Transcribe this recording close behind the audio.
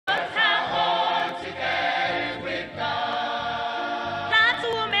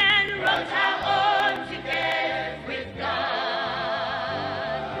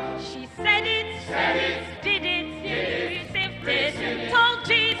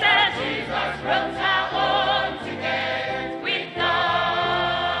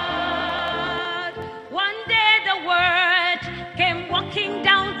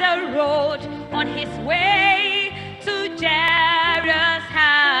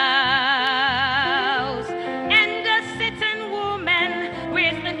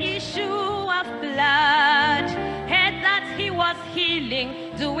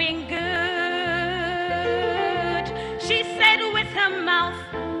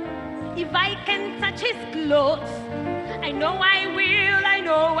If I can touch his clothes, I know I will, I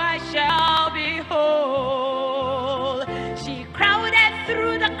know I shall be whole. She crowded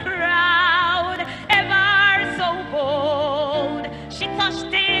through the crowd, ever so bold. She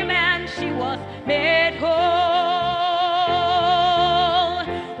touched him and she was made whole.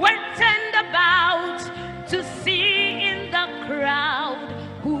 We're turned about to see in the crowd,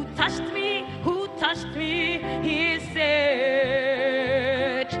 who touched me, he said.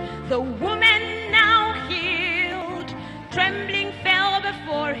 The woman now healed, trembling fell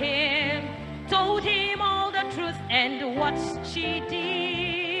before him, told him all the truth and what she did.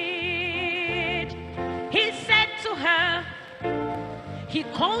 He said to her, he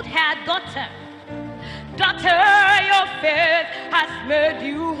called her daughter, daughter, your faith has made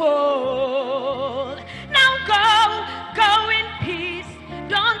you whole. Now go in peace,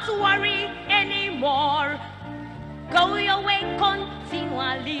 don't worry anymore. Go your way,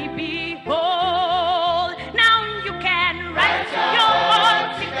 continually be whole.